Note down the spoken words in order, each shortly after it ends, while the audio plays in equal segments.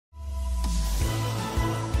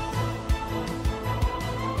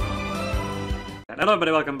Hello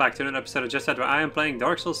everybody, welcome back to another episode of Just Chat where I am playing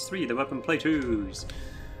Dark Souls 3, the weapon playthroughs.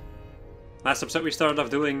 Last episode we started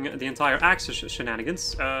off doing the entire axe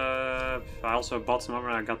shenanigans. I also bought some armor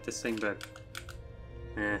and I got this thing, but...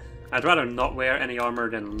 I'd rather not wear any armor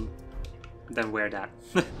than wear that.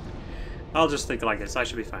 I'll just think like this, I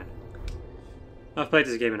should be fine. I've played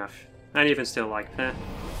this game enough. And even still, like,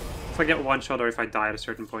 if I get one shot or if I die at a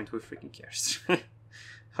certain point, who freaking cares?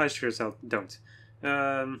 I sure as hell don't.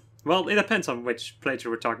 Well, it depends on which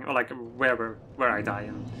playthrough we're talking, or like where I die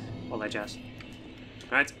and all that jazz.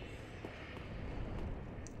 Right.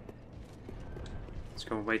 Let's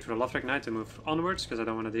go and wait for the Lothric Knight to move onwards, because I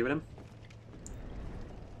don't want to deal with him.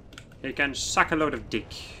 He can suck a load of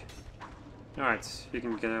dick. Alright, you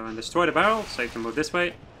can go and destroy the barrel, so you can move this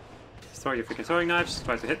way. Throw your freaking throwing knives,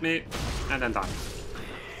 try to hit me, and then die.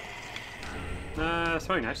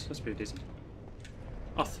 Throwing knives, that's pretty decent.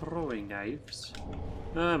 Oh, throwing knives.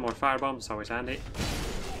 More fire bombs, always handy.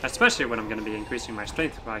 Especially when I'm going to be increasing my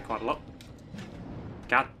strength by quite a lot.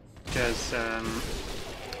 Because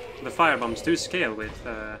the fire bombs do scale with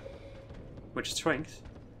strength.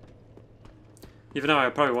 Even though I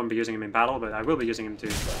probably won't be using them in battle, but I will be using them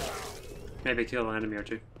to maybe kill an enemy or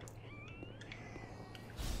two.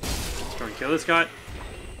 Let's go and kill this guy.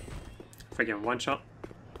 Freaking one shot.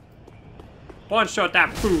 One shot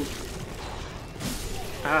that fool!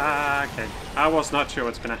 Okay. I was not sure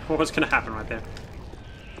what was gonna happen right there.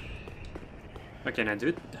 Okay, now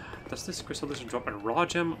does this crystal lizard drop a raw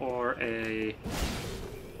gem or a... I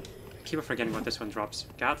keep forgetting what this one drops.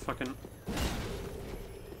 God fucking...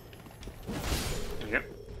 There we go.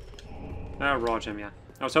 Raw gem, yeah.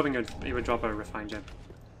 I was hoping it would drop a refined gem.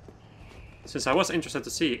 Since I was interested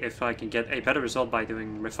to see if I can get a better result by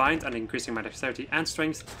doing refined and increasing my dexterity and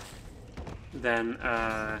strength than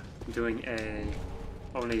doing a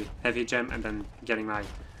only heavy gem and then getting my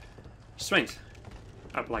strength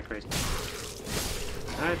up like crazy.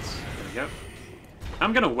 Alright, there we go.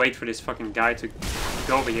 I'm gonna wait for this fucking guy to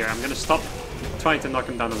go over here. I'm gonna stop trying to knock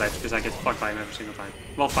him down the ledge because I get fucked by him every single time.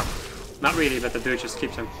 Well, fuck. Not really, but the dude just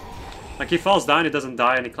keeps him. Like, he falls down, he doesn't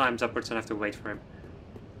die, and he climbs upwards and I have to wait for him.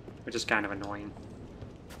 Which is kind of annoying.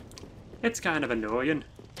 It's kind of annoying.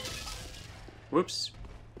 Whoops.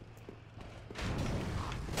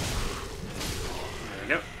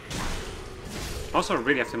 There we go. Also,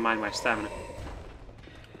 really have to mind my stamina.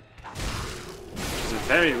 Which is a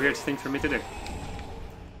very weird thing for me to do.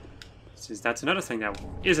 Since that's another thing that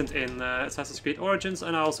isn't in Assassin's Creed Origins,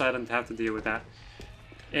 and I also hadn't had to deal with that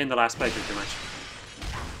in the last playthrough too much.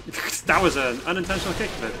 That was an unintentional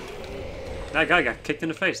kick, but that guy got kicked in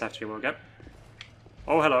the face after he woke up.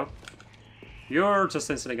 Oh, hello. You're just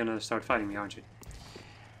instantly gonna start fighting me, aren't you?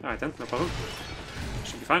 Alright then, no problem.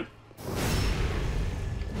 Should be fine.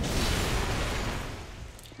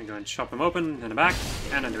 I'm going to chop him open in the back,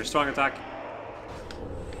 and then do a strong attack.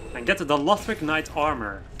 And get the Lothric Knight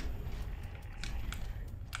armor.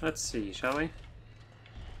 Let's see, shall we?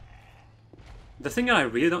 The thing that I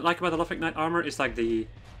really don't like about the Lothric Knight armor is like the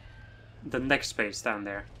neck space down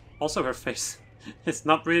there. Also her face. It's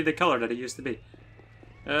not really the color that it used to be.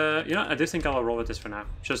 You know, I do think I'll roll with this for now,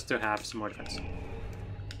 just to have some more defense.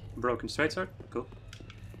 Broken straight sword, cool.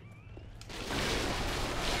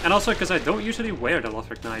 And also because I don't usually wear the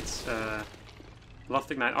Lothric Knight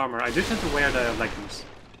armor, I do tend to wear the leggings.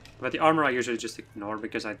 But the armor I usually just ignore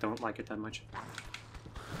because I don't like it that much.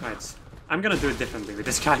 Right, I'm gonna do it differently with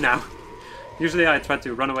this guy now. Usually I try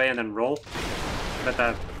to run away and then roll, but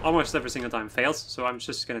that almost every single time fails, so I'm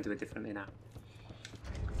just gonna do it differently now.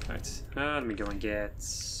 Right, let me go and get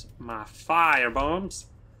my fire bombs.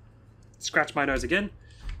 Scratch my nose again,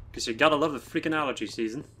 because you gotta love the freaking allergy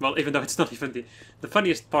season. Well, even though it's not even the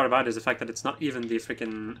funniest part about it is the fact that it's not even the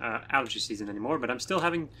freaking allergy season anymore, but I'm still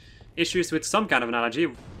having issues with some kind of an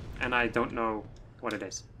allergy, and I don't know what it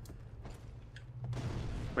is.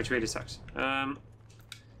 Which really sucks.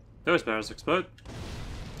 Those barrels explode.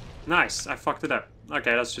 Nice, I fucked it up.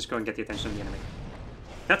 Okay, let's just go and get the attention of the enemy.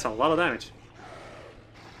 That's a lot of damage.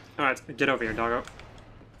 Alright, get over here, doggo.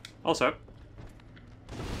 Also,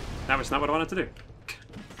 that was not what I wanted to do.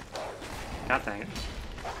 God dang it.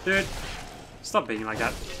 Dude, stop being like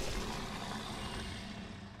that.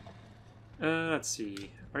 Let's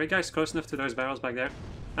see. Are you guys close enough to those barrels back there?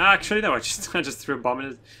 Actually, no, I just threw a bomb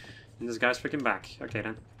in this guy's freaking back. Okay,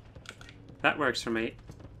 then. That works for me.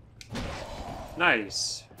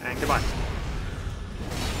 Nice. And goodbye.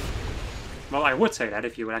 Well, I would say that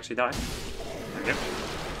if you would actually die. There we go.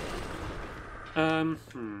 Am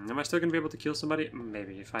I still gonna be able to kill somebody?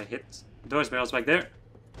 Maybe if I hit those barrels back there.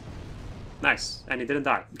 Nice. And he didn't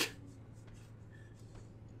die.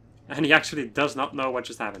 And he actually does not know what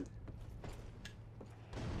just happened.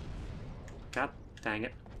 God dang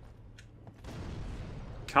it.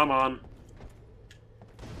 Come on.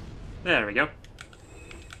 There we go.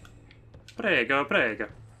 Prego, prego.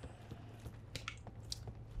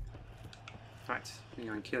 Right, I'm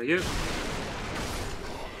going to kill you.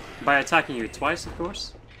 By attacking you twice, of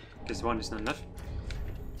course. Because one is not enough.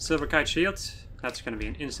 Silver Kite Shield. That's going to be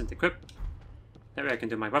an instant equip. That way I can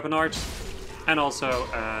do my weapon art. And also,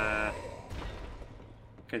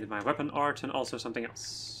 can do my weapon art and also something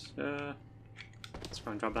else. Let's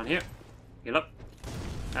go and drop down here. Heal up.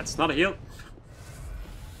 That's not a heal.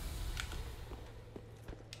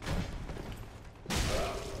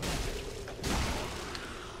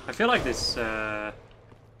 I feel like this, the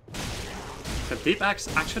Deep Axe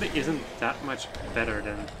actually isn't that much better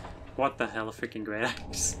than what the hell freaking Great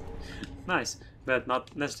Axe. Nice, but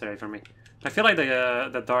not necessary for me. I feel like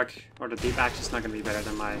the Dark or the Deep Axe is not gonna be better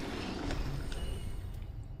than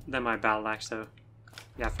my Battle Axe though.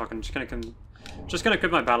 Yeah, fuck, I'm just gonna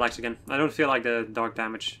equip my Battle Axe again. I don't feel like the Dark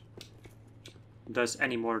damage does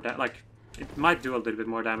any more like, it might do a little bit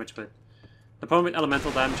more damage, but the problem with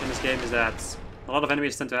elemental damage in this game is that a lot of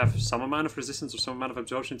enemies tend to have some amount of resistance or some amount of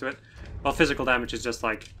absorption to it, while physical damage is just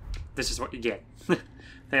like, this is what you get.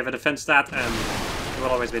 They have a defense stat and it will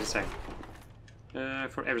always be the same.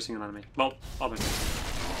 For every single enemy. Well, obviously.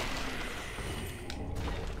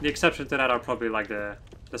 The exception to that are probably like the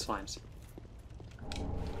slimes.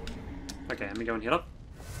 Okay, let me go and heal up.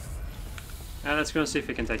 And let's go and see if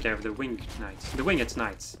we can take care of the Winged Knights. The Winged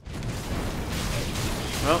Knights.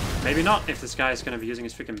 Well, maybe not if this guy is going to be using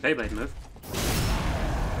his freaking Beyblade move.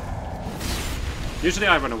 Usually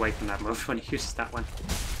I run away from that move when he uses that one.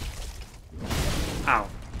 Ow.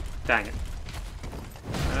 Dang it.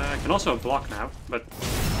 I can also block now, but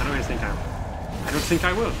I don't really think I don't think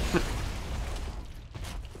I will.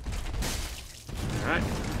 Alright.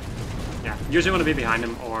 Yeah, usually want to be behind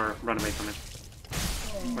him or run away from him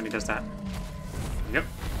when he does that. Yep.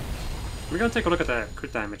 We're gonna take a look at the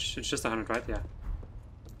crit damage. It's just 100, right? Yeah.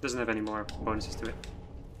 Doesn't have any more bonuses to it.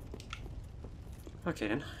 Okay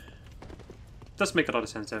then. Does make a lot of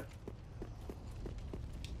sense though.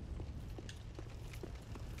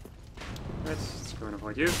 Let's go and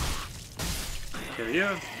avoid you. Kill you,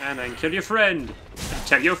 and then kill your friend. And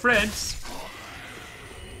tell your friends.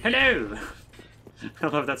 Hello! I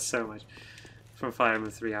love that so much. From Fire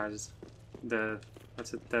Emblem 3 Houses.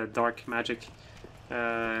 What's it? The Dark Magic.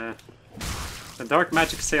 The Dark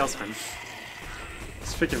Magic Salesman.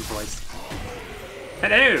 His freaking voice.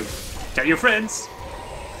 Hello! Tell your friends!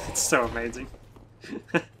 It's so amazing.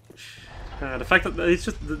 The fact that it's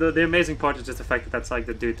just the amazing part is just the fact that that's like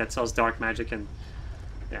the dude that sells dark magic and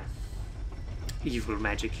yeah, evil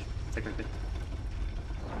magic technically.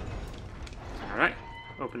 All right,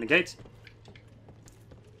 open the gate.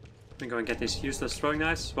 Let me go and get these useless throwing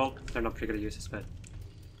knives. Well, they're not particularly useless, but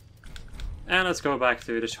and let's go back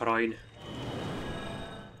to the shrine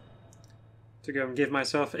to go and give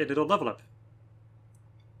myself a little level up.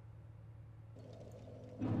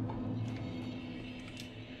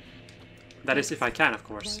 That is if I can, of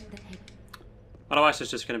course. Otherwise, it's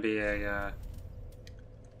just going to be a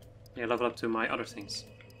level up to my other things.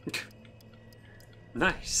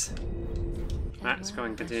 Nice. Alright, let's go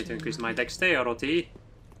and continue to increase my dexterity.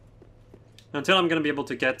 Until I'm going to be able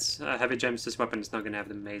to get heavy gems, this weapon is not going to have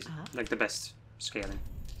the amazing, like the best scaling.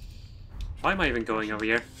 Why am I even going over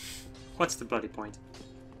here? What's the bloody point?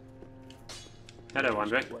 Hello,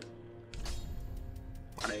 Andre.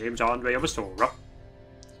 My name's Andre of Astora.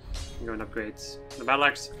 I'm going to upgrade the Battle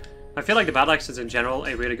Axe. I feel like the Battle Axe is in general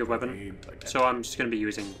a really good weapon, so I'm just going to be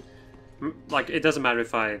using... Like, it doesn't matter if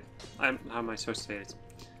how am I supposed to say it?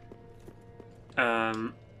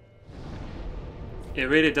 It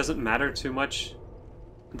really doesn't matter too much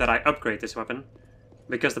that I upgrade this weapon,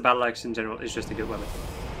 because the Battle Axe in general is just a good weapon.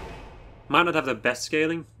 Might not have the best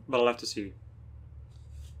scaling, but I'll have to see.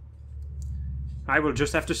 I will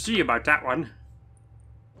just have to see about that one.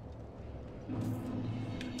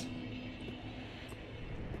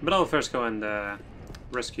 But I'll first go and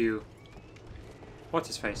rescue... What's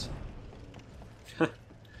his face?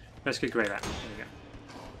 Rescue Grey Rat. There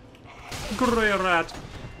we go. Grey Rat!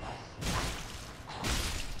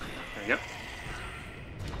 There we go.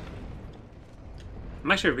 I'm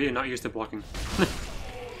actually really not used to blocking.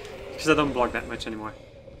 Because I don't block that much anymore.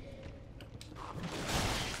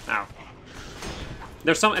 Ow.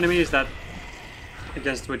 There's some enemies that...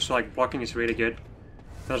 against which like blocking is really good.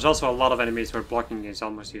 There's also a lot of enemies where blocking is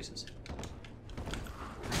almost useless.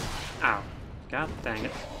 Ow. God dang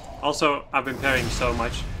it. Also, I've been parrying so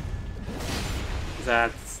much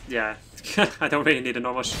that, yeah, I don't really need a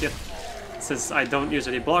normal shield. since I don't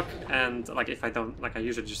usually block, and like if I don't, like I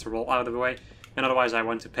usually just roll out of the way, and otherwise I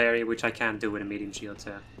want to parry, which I can't do with a medium shield.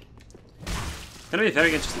 So gonna be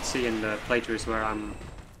very interested to see in the playthroughs where I'm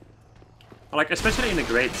like, especially in the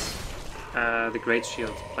great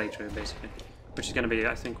shield playthrough basically, which is gonna be,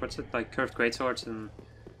 I think, what's it, like curved great swords and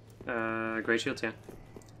great shields. Yeah,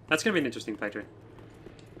 that's gonna be an interesting playthrough.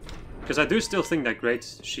 Because I do still think that great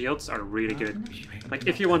shields are really good. Like,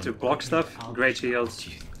 if you want to block stuff, great shields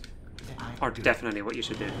are definitely what you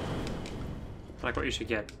should do. Like, what you should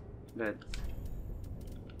get. But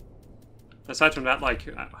aside from that, like,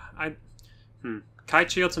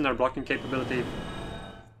 kite shields and their blocking capability.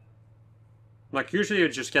 Like, usually you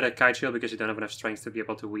just get a kite shield because you don't have enough strength to be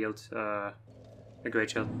able to wield a great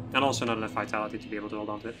shield. And also not enough vitality to be able to hold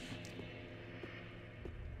on to it.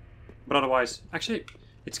 But otherwise, actually,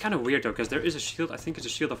 it's kind of weird though, because there is a shield, I think it's a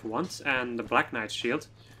Shield of Wands, and the Black Knight's shield.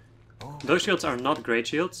 Those shields are not great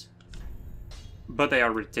shields, but they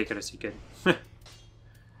are ridiculously good.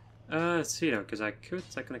 Let's see though, because I could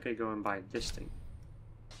technically go and buy this thing.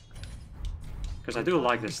 Because I do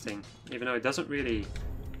like this thing, even though it doesn't really...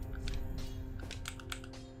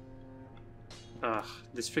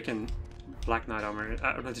 this freaking Black Knight armor,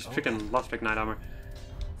 this freaking Lothric Knight armor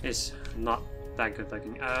is not that good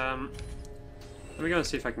looking. Let me go and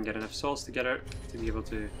see if I can get enough souls together to be able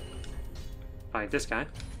to buy this guy.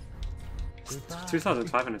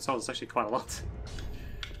 2,500 souls is actually quite a lot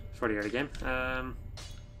for the early game.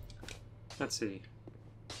 Let's see.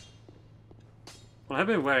 Well, I've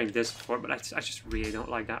been wearing this before, but I just really don't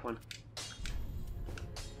like that one.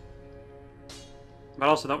 But I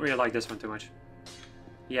also don't really like this one too much.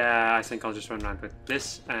 Yeah, I think I'll just run around with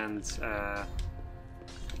this, and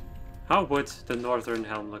how would the Northern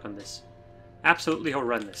Helm look on this? Absolutely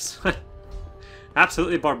horrendous.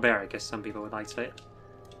 Absolutely barbaric, as some people would like to say.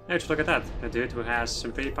 Hey, just look at that. A dude who has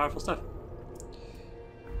some pretty powerful stuff.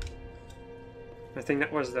 I think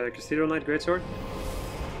that was the Cathedral Knight Greatsword.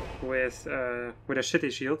 With a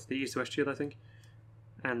shitty shield, the East-West shield, I think.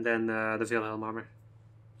 And then the Wilhelm armor.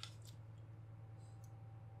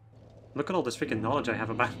 Look at all this freaking knowledge I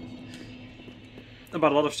have about a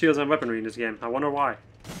lot of shields and weaponry in this game. I wonder why.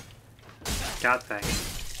 God dang it.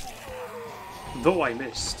 Though I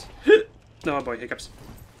missed. Oh boy, hiccups.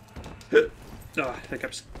 Oh,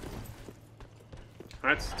 hiccups.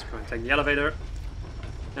 Alright, let's go and take the elevator.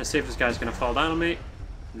 And see if this guy's gonna fall down on me.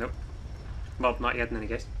 Nope. Well, not yet in any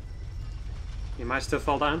case. He might still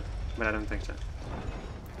fall down, but I don't think so.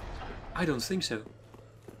 I don't think so.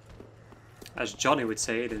 As Johnny would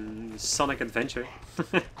say it in Sonic Adventure.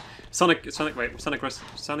 Sonic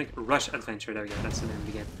Rush Adventure, there we go, that's the name of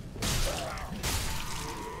the game.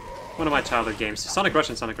 One of my childhood games. Sonic Rush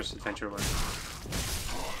and Sonic Rush Adventure were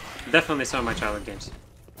definitely some of my childhood games.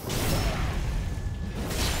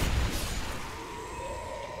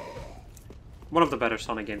 One of the better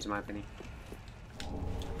Sonic games in my opinion.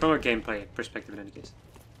 From a gameplay perspective in any case.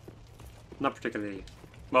 Not particularly...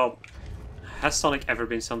 Well, has Sonic ever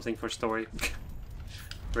been something for story?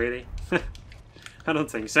 Really? I don't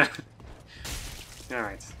think so.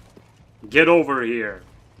 Alright. Get over here!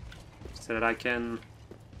 So that I can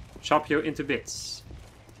chop you into bits.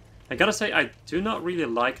 I gotta say, I do not really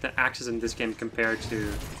like the axes in this game compared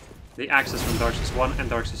to the axes from Dark Souls 1 and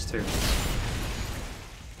Dark Souls 2.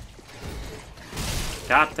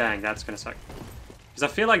 God dang, that's gonna suck. Because I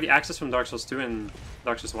feel like the axes from Dark Souls 2 and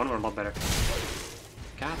Dark Souls 1 were a lot better.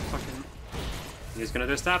 God fucking... He's gonna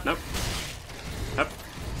do a stab? Nope. Nope.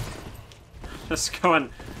 Let's go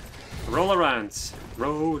and roll around.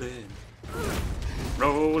 Rolling.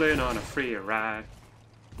 Rolling on a free ride.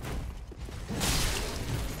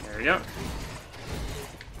 There we go.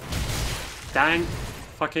 Dang.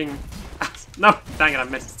 Fucking... No! Dang it, I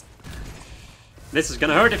missed. This is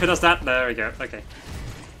gonna hurt if it does that. There we go. Okay.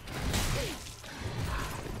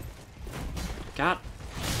 God.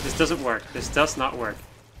 This doesn't work. This does not work.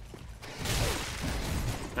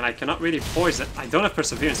 And I cannot really poison. I don't have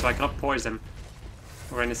perseverance, so I cannot poison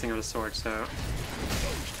or anything of the sort, so...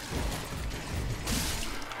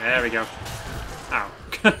 There we go. Ow.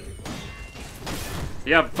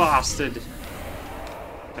 Yeah, bastard!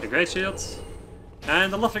 Got a great shield.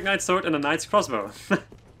 And the Lothric Knight's sword and a Knight's crossbow.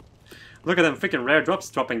 Look at them freaking rare drops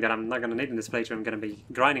dropping that I'm not gonna need in this playthrough. I'm gonna be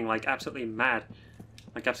grinding like absolutely mad.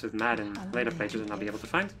 Like absolute mad in later playthroughs and I'll be able to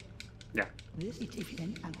find. Yeah.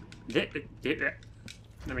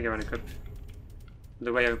 Let me go and equip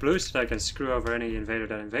the Way of Blue so that I can screw over any invader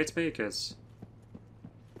that invades me, because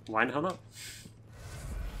why the hell not?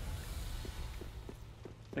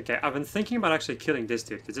 Okay, I've been thinking about actually killing this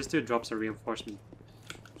dude, because this dude drops a reinforcement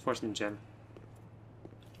gem.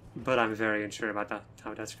 But I'm very unsure about that,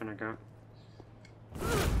 how that's gonna go.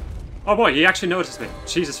 Oh boy, he actually noticed me.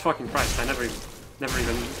 Jesus fucking Christ, I never even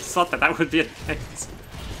thought that that would be a case.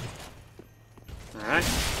 Alright.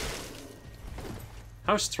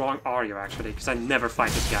 How strong are you actually? Because I never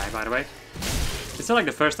fight this guy, by the way. It's not like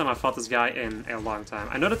the first time I fought this guy in a long time.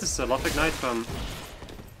 I know that this is a Lothric Knight from...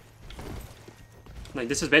 Like,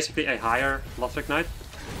 this is basically a higher Lothric Knight.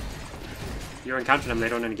 You encounter them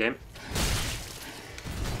later on in the game.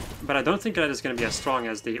 But I don't think that it's going to be as strong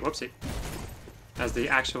as the... Whoopsie. As the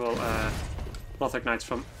actual Lothric Knights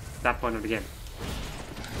from that point of the game.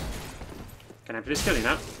 Can I please kill you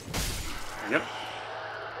now? Yep.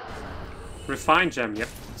 Refined gem, yep.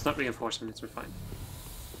 It's not reinforcement, it's refined.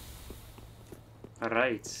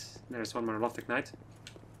 Alright. There's one more Lothric Knight.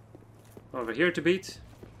 Over here to beat.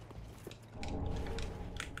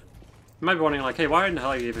 You might be wondering, like, hey, why in the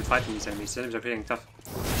hell are you even fighting these enemies? These enemies are feeling tough.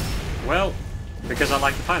 Well, because I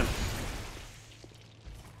like to fight them.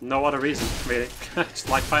 No other reason, really. I just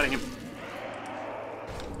like fighting him.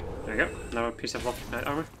 There we go. Now a piece of Lothric Knight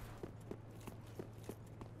armor.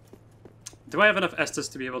 Do I have enough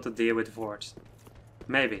Estus to be able to deal with Vords?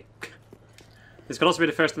 Maybe. This could also be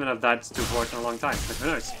the first time that I've died to Vords in a long time, but who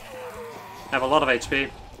knows? I have a lot of HP.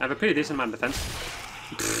 I have a pretty decent amount of defense.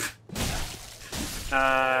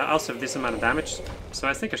 I also have a decent amount of damage, so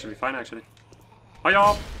I think I should be fine actually.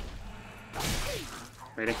 Hiya!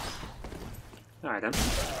 Really? Alright then.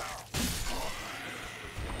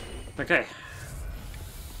 Okay.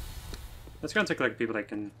 Let's go and take a look at people that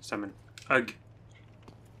can summon. Ugh.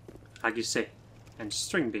 Aguse. And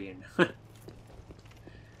Stringbean.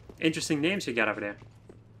 Interesting names you got over there.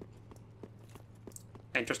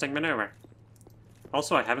 Interesting maneuver.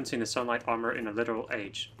 Also, I haven't seen the Sunlight armor in a literal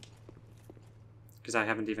age. Because I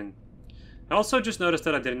haven't even... I also just noticed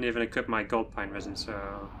that I didn't even equip my Gold Pine resin,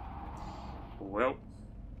 so... Well...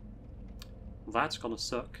 That's gonna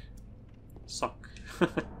suck. Suck.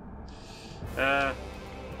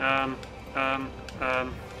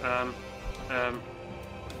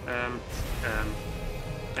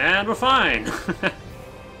 And we're fine!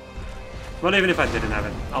 Well, even if I didn't have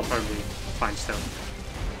it, I'll probably be fine still.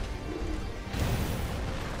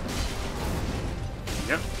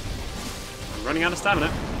 There we go. I'm running out of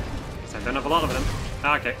stamina. So I don't have a lot of them.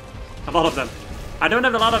 Ah, okay. A lot of them. I don't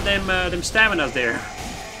have a lot of them staminas there.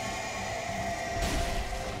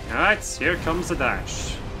 Alright, here comes the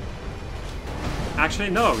dash. Actually,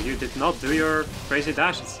 no, you did not do your crazy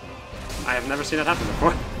dashes. I have never seen that happen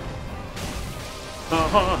before.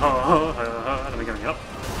 Let me go up.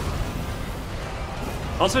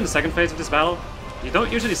 Also, in the second phase of this battle, you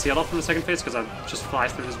don't usually see a lot from the second phase because I just fly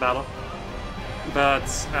through this battle. But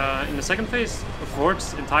in the second phase,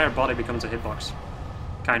 Vort's entire body becomes a hitbox.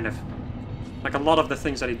 Kind of. Like a lot of the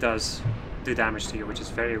things that he does do damage to you, which is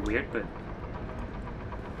very weird, but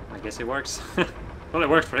I guess it works. Well, it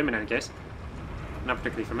worked for him in any case. Not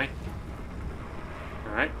particularly for me.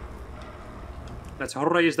 Alright. Let's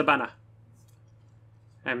raise the banner.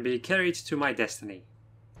 And be carried to my destiny.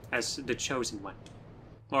 As the chosen one.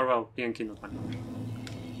 Or, well, the unkindled one.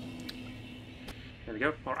 There we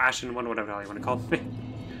go. Or ashen one, whatever the hell you want to call me.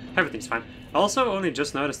 Everything's fine. I also only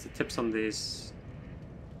just noticed the tips on these...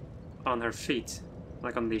 on her feet.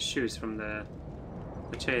 Like on these shoes from the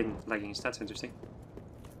chain leggings. That's interesting.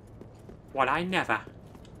 Well, I never.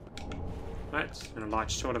 Right, and a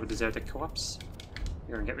large sword of a deserted corpse.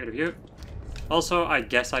 We're gonna get rid of you. Also, I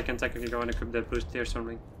guess I can technically go and equip the boost tier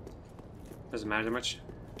something. Doesn't matter that much.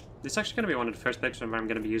 This is actually gonna be one of the first pictures where I'm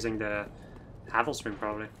gonna be using the Havelstream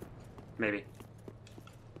probably. Maybe.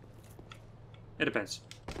 It depends.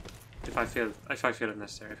 If I feel it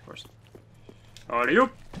necessary, of course.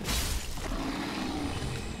 Alley-oop!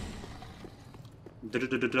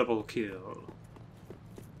 Double kill.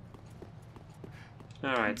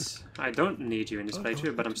 Alright, I don't need you in this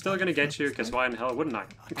playthrough, but I'm still gonna get you, because why in the hell wouldn't I?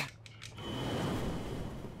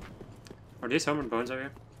 Are these Homer bones over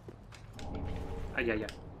here? Yeah.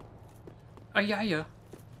 Yeah.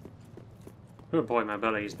 Oh boy, my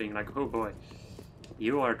belly is being like, oh boy.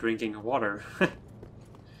 You are drinking water.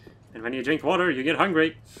 And when you drink water, you get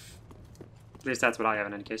hungry. At least that's what I have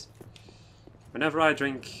in any case. Whenever I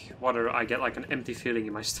drink water, I get like an empty feeling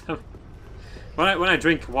in my stomach. When I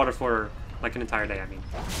drink water for like an entire day, I mean.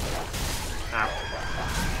 Ow.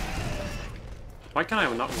 Why can't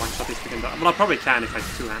I not one-shot these freaking dogs? Well, I probably can if I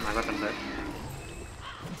two-hand my weapon, but...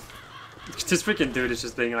 This freaking dude is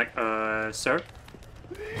just being like, sir?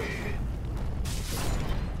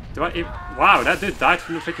 Do I even... Wow, that dude died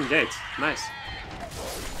from the freaking gate. Nice.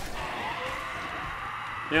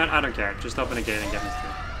 You know what? I don't care. Just open a gate and get me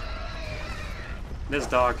through. This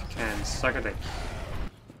dog can suck a dick.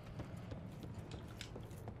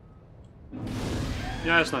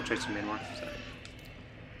 Yeah, it's not chasing me anymore.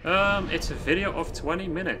 So. It's a video of 20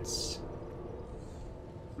 minutes.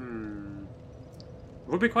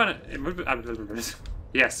 Would be quite. It would be.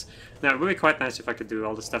 Yes. No, it would be quite nice if I could do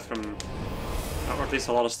all the stuff from, or at least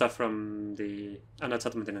a lot of stuff from the Undead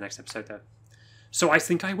Settlement in the next episode, though. So I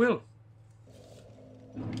think I will.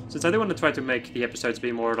 Since I do want to try to make the episodes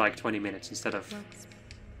be more like 20 minutes instead of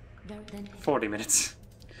 40 minutes.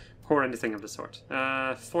 Or anything of the sort.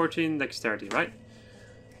 14 dexterity, right?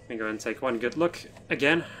 Let me go and take one good look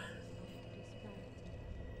again.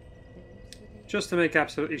 Just to make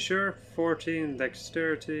absolutely sure. 14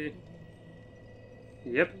 dexterity.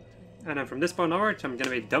 Yep. And then from this point onward, I'm gonna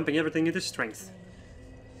be dumping everything into strength.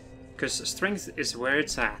 Because strength is where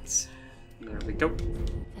it's at. There we go.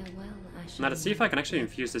 Now let's see if I can actually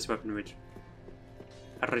infuse this weapon with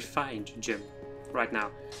a refined gem right now.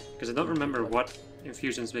 Because I don't remember what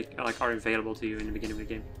infusions are available to you in the beginning of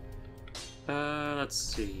the game. Let's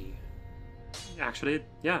see. Actually,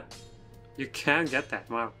 yeah. You can get that,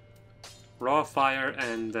 wow. Raw, fire,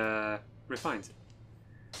 and refined.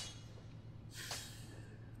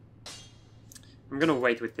 I'm gonna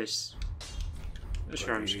wait with this.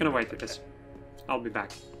 Sure, I'm just gonna wait with this. I'll be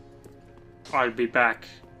back. I'll be back.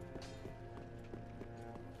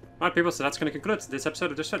 Alright people, so that's gonna conclude this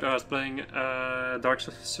episode of Just Chat. I was playing Dark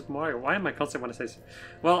Souls Super Mario. Why am I constantly want to say...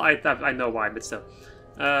 Well, I know why, but still.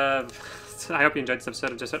 I hope you enjoyed this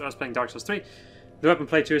episode of Just Chat. I was playing Dark Souls 3. The weapon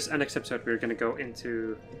playthroughs, and next episode we're gonna go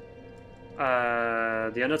into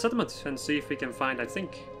the Undead Settlement and see if we can find, I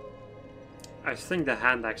think the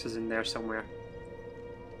hand axe is in there somewhere.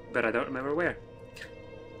 But I don't remember where.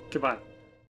 Goodbye.